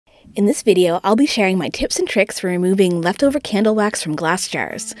In this video, I'll be sharing my tips and tricks for removing leftover candle wax from glass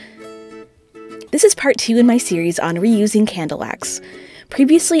jars. This is part 2 in my series on reusing candle wax.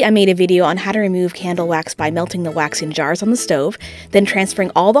 Previously, I made a video on how to remove candle wax by melting the wax in jars on the stove, then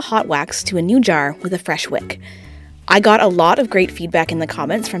transferring all the hot wax to a new jar with a fresh wick. I got a lot of great feedback in the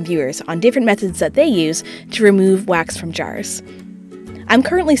comments from viewers on different methods that they use to remove wax from jars. I'm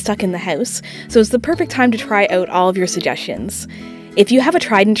currently stuck in the house, so it's the perfect time to try out all of your suggestions. If you have a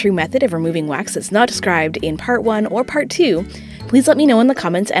tried and true method of removing wax that's not described in part 1 or part 2, please let me know in the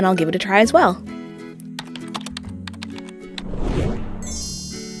comments and I'll give it a try as well.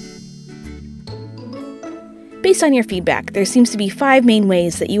 Based on your feedback, there seems to be 5 main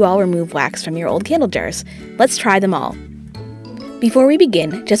ways that you all remove wax from your old candle jars. Let's try them all. Before we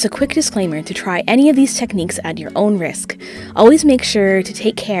begin, just a quick disclaimer to try any of these techniques at your own risk. Always make sure to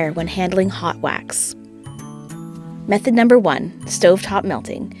take care when handling hot wax. Method number 1, stovetop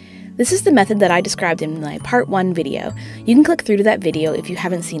melting. This is the method that I described in my part 1 video. You can click through to that video if you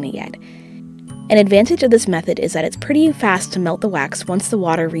haven't seen it yet. An advantage of this method is that it's pretty fast to melt the wax once the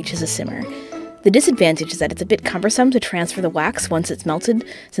water reaches a simmer. The disadvantage is that it's a bit cumbersome to transfer the wax once it's melted,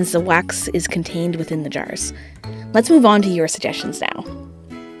 since the wax is contained within the jars. Let's move on to your suggestions now.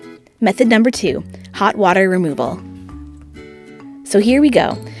 Method number 2, hot water removal. So here we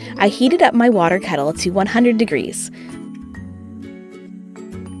go. I heated up my water kettle to 100 degrees.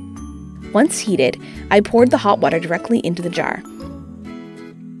 Once heated, I poured the hot water directly into the jar.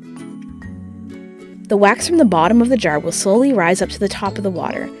 The wax from the bottom of the jar will slowly rise up to the top of the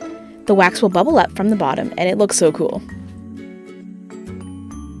water. The wax will bubble up from the bottom, and it looks so cool.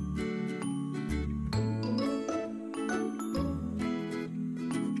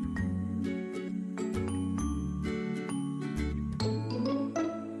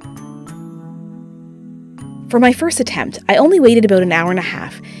 For my first attempt, I only waited about an hour and a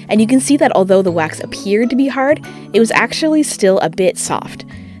half, and you can see that although the wax appeared to be hard, it was actually still a bit soft.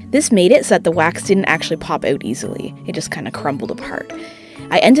 This made it so that the wax didn't actually pop out easily, it just kind of crumbled apart.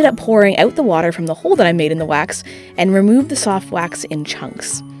 I ended up pouring out the water from the hole that I made in the wax and removed the soft wax in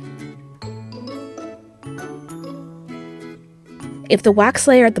chunks. If the wax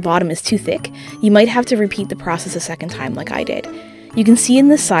layer at the bottom is too thick, you might have to repeat the process a second time like I did. You can see in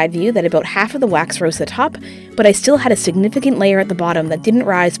this side view that about half of the wax rose to the top, but I still had a significant layer at the bottom that didn't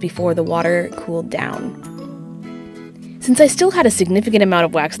rise before the water cooled down. Since I still had a significant amount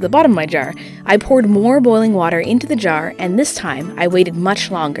of wax at the bottom of my jar, I poured more boiling water into the jar, and this time I waited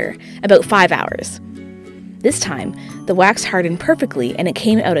much longer, about 5 hours. This time, the wax hardened perfectly and it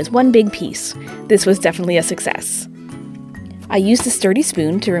came out as one big piece. This was definitely a success. I used a sturdy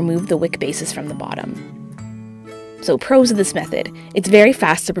spoon to remove the wick bases from the bottom. So pros of this method: it's very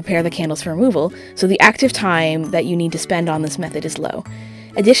fast to prepare the candles for removal, so the active time that you need to spend on this method is low.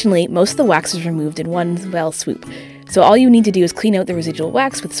 Additionally, most of the wax is removed in one fell swoop, so all you need to do is clean out the residual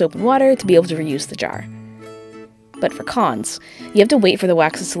wax with soap and water to be able to reuse the jar. But for cons, you have to wait for the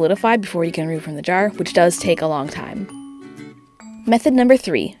wax to solidify before you can remove from the jar, which does take a long time. Method number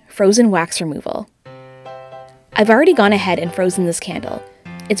 3, frozen wax removal. I've already gone ahead and frozen this candle.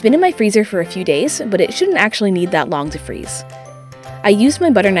 It's been in my freezer for a few days, but it shouldn't actually need that long to freeze. I used my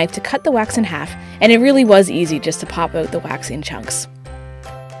butter knife to cut the wax in half, and it really was easy just to pop out the wax in chunks.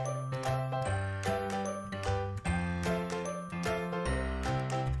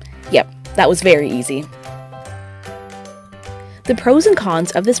 Yep, that was very easy. The pros and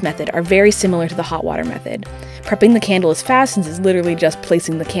cons of this method are very similar to the hot water method. Prepping the candle is fast since it's literally just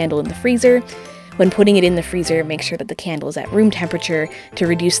placing the candle in the freezer. When putting it in the freezer, make sure that the candle is at room temperature to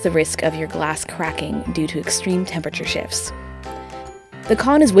reduce the risk of your glass cracking due to extreme temperature shifts. The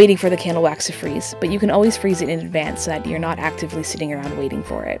con is waiting for the candle wax to freeze, but you can always freeze it in advance so that you're not actively sitting around waiting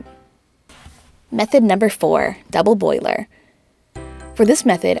for it. Method number 4, double boiler. For this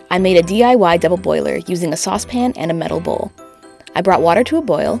method, I made a DIY double boiler using a saucepan and a metal bowl. I brought water to a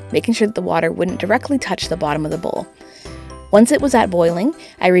boil, making sure that the water wouldn't directly touch the bottom of the bowl. Once it was at boiling,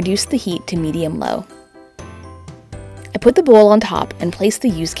 I reduced the heat to medium-low. I put the bowl on top and placed the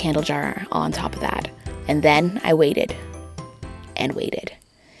used candle jar on top of that, and then I waited and waited.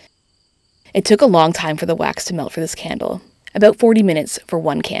 It took a long time for the wax to melt for this candle, about 40 minutes for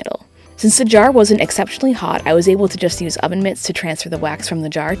one candle. Since the jar wasn't exceptionally hot, I was able to just use oven mitts to transfer the wax from the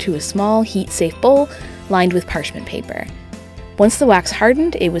jar to a small, heat-safe bowl lined with parchment paper. Once the wax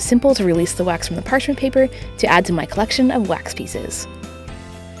hardened, it was simple to release the wax from the parchment paper to add to my collection of wax pieces.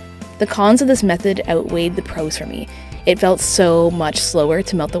 The cons of this method outweighed the pros for me. It felt so much slower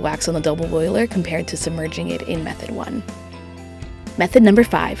to melt the wax on the double boiler compared to submerging it in method 1. Method number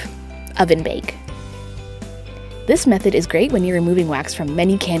 5, oven bake. This method is great when you're removing wax from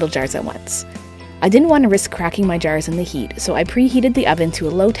many candle jars at once. I didn't want to risk cracking my jars in the heat, so I preheated the oven to a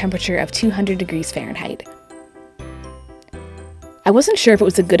low temperature of 200 degrees Fahrenheit. I wasn't sure if it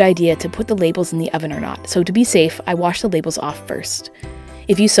was a good idea to put the labels in the oven or not, so to be safe, I washed the labels off first.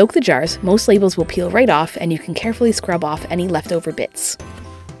 If you soak the jars, most labels will peel right off and you can carefully scrub off any leftover bits.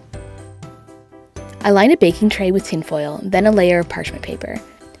 I line a baking tray with tinfoil, then a layer of parchment paper.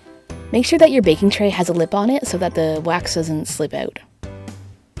 Make sure that your baking tray has a lip on it so that the wax doesn't slip out.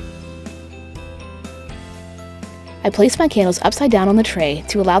 I place my candles upside down on the tray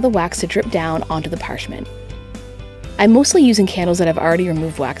to allow the wax to drip down onto the parchment. I'm mostly using candles that I've already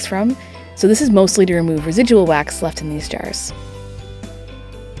removed wax from, so this is mostly to remove residual wax left in these jars.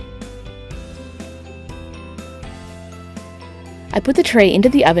 I put the tray into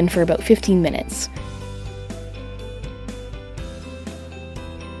the oven for about 15 minutes.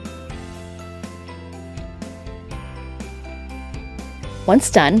 Once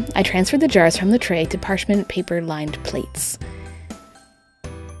done, I transferred the jars from the tray to parchment paper-lined plates.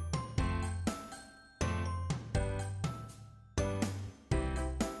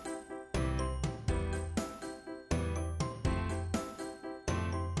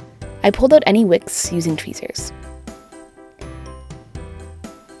 I pulled out any wicks using tweezers.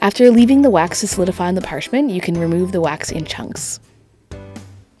 After leaving the wax to solidify on the parchment, you can remove the wax in chunks.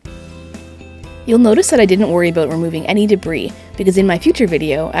 You'll notice that I didn't worry about removing any debris, because in my future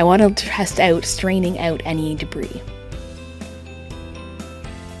video, I want to test out straining out any debris.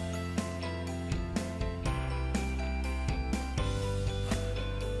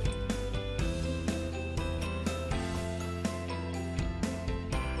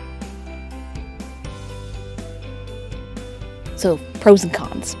 So, pros and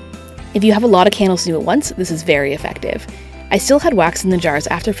cons. If you have a lot of candles to do at once, this is very effective. I still had wax in the jars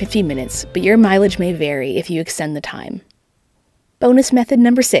after 15 minutes, but your mileage may vary if you extend the time. Bonus method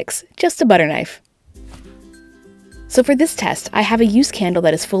number 6, just a butter knife. So for this test, I have a used candle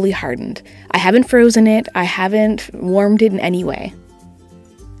that is fully hardened. I haven't frozen it, I haven't warmed it in any way.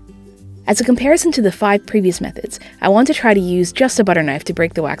 As a comparison to the 5 previous methods, I want to try to use just a butter knife to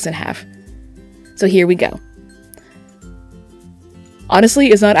break the wax in half. So here we go.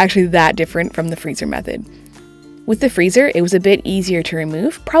 Honestly, it's not actually that different from the freezer method. With the freezer, it was a bit easier to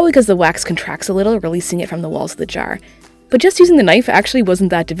remove, probably because the wax contracts a little, releasing it from the walls of the jar. But just using the knife actually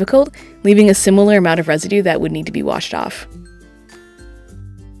wasn't that difficult, leaving a similar amount of residue that would need to be washed off.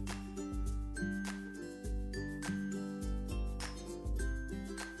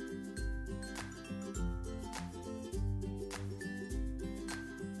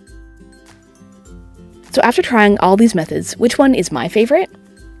 So after trying all these methods, which one is my favorite?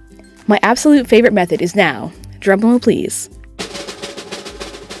 My absolute favorite method is now, drumroll please,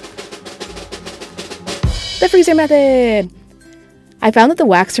 the freezer method! I found that the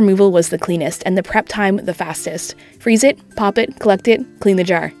wax removal was the cleanest and the prep time the fastest. Freeze it, pop it, collect it, clean the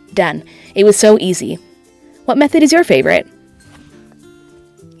jar. Done. It was so easy. What method is your favorite?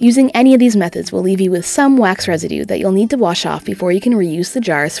 Using any of these methods will leave you with some wax residue that you'll need to wash off before you can reuse the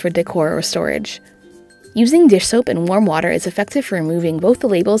jars for decor or storage. Using dish soap and warm water is effective for removing both the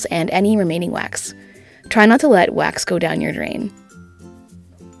labels and any remaining wax. Try not to let wax go down your drain.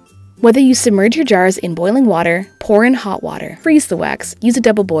 Whether you submerge your jars in boiling water, pour in hot water, freeze the wax, use a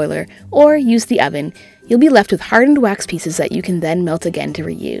double boiler, or use the oven, you'll be left with hardened wax pieces that you can then melt again to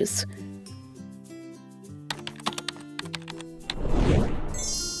reuse.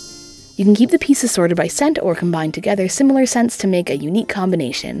 You can keep the pieces sorted by scent or combine together similar scents to make a unique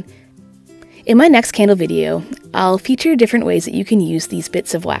combination. In my next candle video, I'll feature different ways that you can use these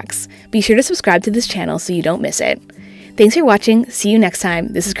bits of wax. Be sure to subscribe to this channel so you don't miss it. Thanks for watching, see you next time,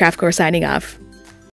 this is Craftcore signing off.